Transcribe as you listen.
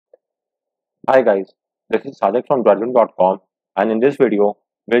Hi guys, this is Sajak from Rooted.com, and in this video,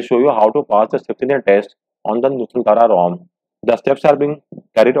 we'll show you how to pass the SafetyNet test on the Nusantara ROM. The steps are being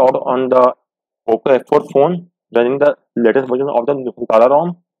carried out on the Oppo F4 phone running the latest version of the Nusantara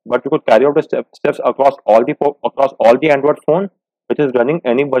ROM, but you could carry out the steps across all the Android phone which is running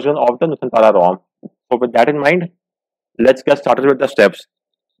any version of the Nusantara ROM. So with that in mind, let's get started with the steps.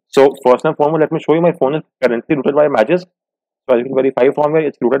 So first and foremost, let me show you my phone is currently rooted by Magisk. So as you can verify from here,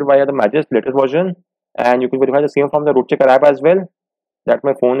 it's rooted via the Magisk latest version, and you can verify the same from the root checker app as well that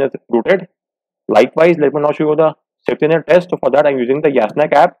my phone is rooted. Likewise, let me now show you the SafetyNet test. So for that, I'm using the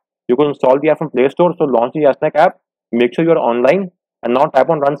Yasnak app. You can install the app from Play Store. So launch the Yasnak app, make sure you are online, and now tap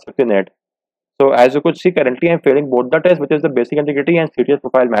on Run SafetyNet. So as you could see, currently I'm failing both the tests, which is the basic integrity and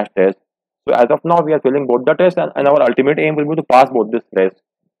ctsProfile match test. So as of now, we are failing both the tests, and our ultimate aim will be to pass both these tests.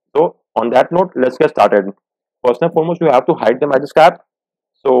 So on that note, let's get started. First and foremost, you have to hide the Magisk app.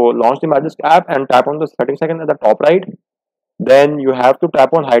 So launch the Magisk app and tap on the settings icon at the top right. Then you have to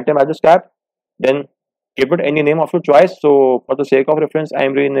tap on hide the Magisk app. Then give it any name of your choice. So for the sake of reference, I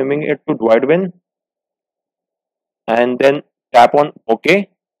am renaming it to Droidwin. And then tap on OK.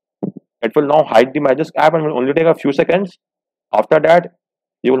 It will now hide the Magisk app and will only take a few seconds. After that,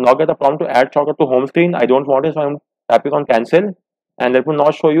 you will now get a prompt to add shortcut to home screen. I don't want it, so I'm tapping on cancel. And let me now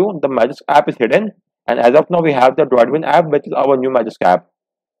show you the Magisk app is hidden. And as of now, we have the Droidwin app, which is our new Magisk app.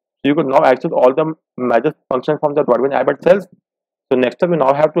 So you could now access all the Magisk functions from the Droidwin app itself. So next up, we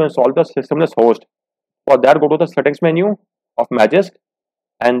now have to install the systemless host. For that, go to the settings menu of Magisk,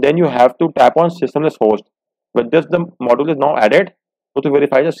 and then you have to tap on systemless host. With this, the module is now added. So to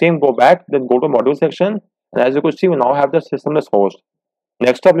verify the same, go back, then go to module section. And as you could see, we now have the systemless host.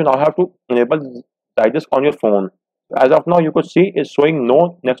 Next up, you now have to enable Zydisk on your phone. As of now, you could see it's showing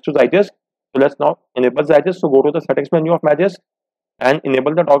no next to Zydisk. So let's now enable Zydisk. So go to the settings menu of Magisk and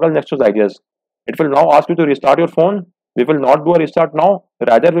enable the toggle next to Zydisk. It will now ask you to restart your phone. We will not do a restart now.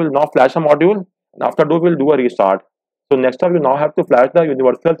 Rather, we will now flash a module. And after that, we'll do a restart. So next up, you now have to flash the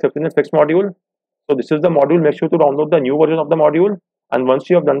Universal SafetyNet Fix module. So this is the module. Make sure to download the new version of the module. And once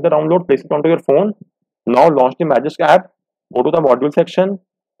you have done the download, place it onto your phone. Now launch the Magisk app. Go to the module section.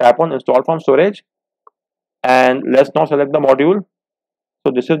 Tap on install from storage. And let's now select the module.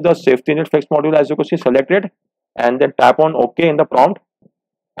 So this is the SafetyNet Fix module, as you can see, selected, and then tap on OK in the prompt,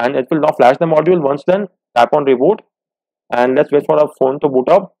 and it will now flash the module. Once done, tap on reboot, and let's wait for our phone to boot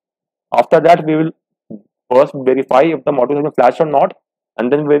up. After that, we will first verify if the module has been flashed or not,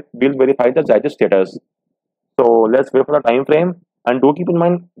 and then we'll verify the Zydisk status. So let's wait for the time frame, and do keep in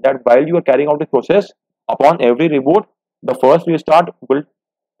mind that while you are carrying out the process, upon every reboot, the first restart will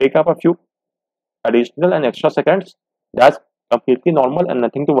take up a few additional and extra seconds. That's completely normal and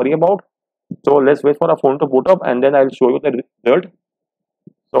nothing to worry about. So let's wait for our phone to boot up, and then I'll show you the result.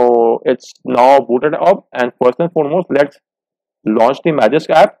 So it's now booted up, and first and foremost, let's launch the Magisk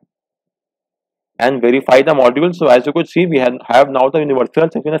app and verify the module. So as you could see, we have now the Universal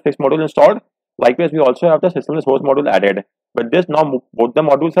SafetyNet Fix module installed. Likewise, we also have the Systemless Host module added. With this, now both the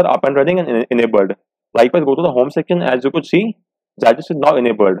modules are up and running and enabled. Likewise, go to the home section. As you could see, Zydisk is now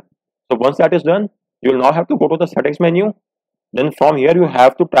enabled. So once that is done, you will now have to go to the settings menu. Then from here, you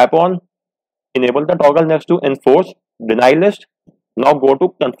have to tap on enable the toggle next to enforce deny list. Now go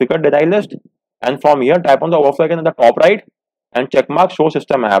to configure deny list, and from here tap on the overflow icon at the top right and check mark show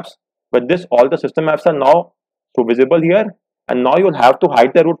system apps. With this, all the system apps are now visible here, and now you'll have to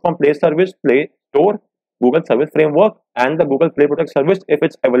hide the root from Play Service, Play Store, Google Service Framework, and the Google Play Protect service if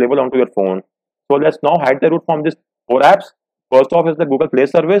it's available onto your phone. So let's now hide the root from these 4 apps. First off is the Google Play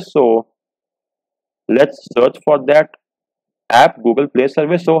Service. So let's search for that app, Google Play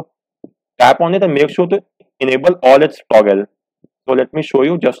Service. So tap on it and make sure to enable all its toggle. So let me show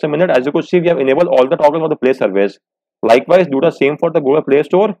you just a minute. As you could see, we have enabled all the toggle for the Play Service. Likewise, do the same for the Google Play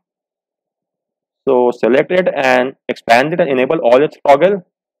Store. So select it and expand it and enable all its toggle.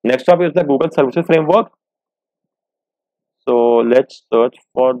 Next up is the Google Services Framework. So let's search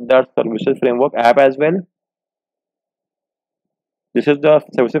for that Services Framework app as well. This is the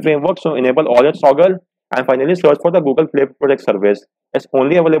Services Framework. So enable all its toggle. And finally, search for the Google Play Protect service. It's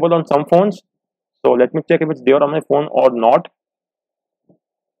only available on some phones. So let me check if it's there on my phone or not.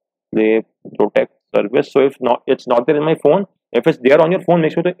 Play Protect service. So if not, it's not there in my phone. If it's there on your phone,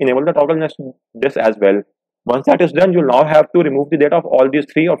 make sure to enable the toggle next to this as well. Once that is done, you'll now have to remove the data of all these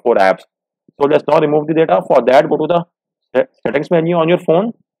 3 or 4 apps. So let's now remove the data. For that, go to the settings menu on your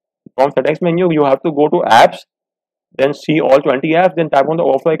phone. From settings menu, you have to go to apps, then see all 20 apps, then tap on the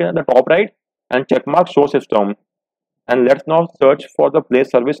overflow icon at the top right and check mark show system. And let's now search for the Play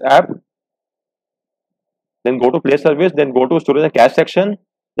Service app. Then go to Play Service, then go to Storage and Cache section.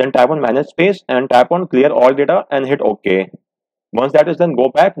 then tap on manage space and tap on clear all data and hit OK. Once that is done, go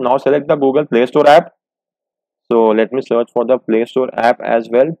back. Now select the Google Play Store app. So let me search for the Play Store app as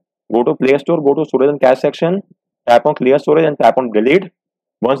well. Go to Play Store, go to storage and cache section, tap on clear storage and tap on delete.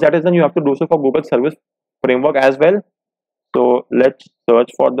 Once that is done, you have to do so for Google Service Framework as well. So let's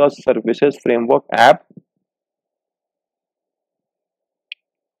search for the Services Framework app.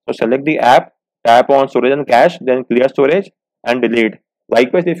 So select the app, tap on storage and cache, then clear storage and delete.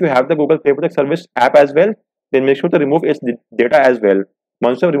 Likewise, if you have the Google Play Protect Service app as well, then make sure to remove its data as well.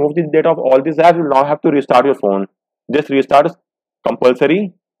 Once you have removed the data of all these apps, you will now have to restart your phone. This restart is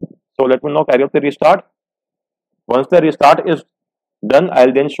compulsory. So let me now carry out the restart. Once the restart is done,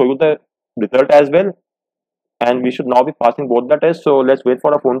 I'll then show you the result as well. And we should now be passing both the tests. So let's wait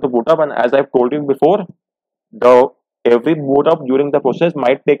for the phone to boot up. And as I've told you before, every boot up during the process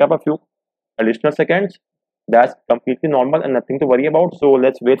might take up a few additional seconds. That's completely normal and nothing to worry about. So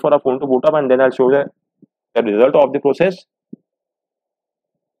let's wait for the phone to boot up and then I'll show you the result of the process.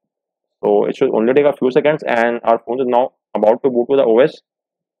 So it should only take a few seconds and our phone is now about to boot to the OS.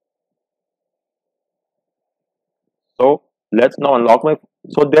 So let's now unlock my.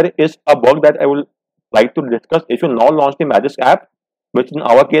 So there is a bug that I will like to discuss. If you now launch the Magisk app, which in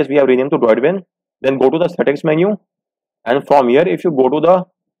our case we have renamed to Droidwin, then go to the settings menu, and from here if you go to the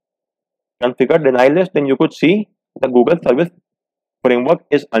configure deny list, then you could see the Google Service Framework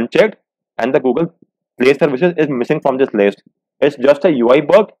is unchecked and the Google Play Services is missing from this list. It's just a UI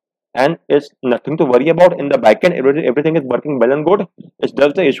bug and it's nothing to worry about. In the backend, everything is working well and good. It's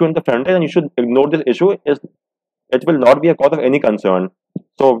just the issue in the front end and you should ignore this issue. It will not be a cause of any concern.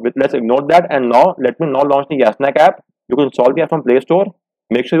 So let's ignore that, and now let me now launch the Yasnak app. You can install the app from Play Store.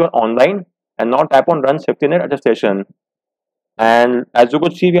 Make sure you are online and now tap on run SafetyNet Attestation. And as you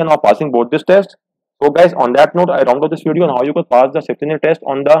could see, we are now passing both this test. So guys, on that note, I round up this video on how you could pass the SafetyNet test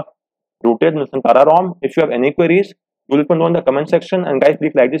on the Rooted Nusantara ROM. If you have any queries, do let me know in the comment section. And guys,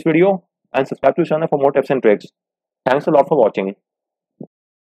 please like this video and subscribe to the channel for more tips and tricks. Thanks a lot for watching.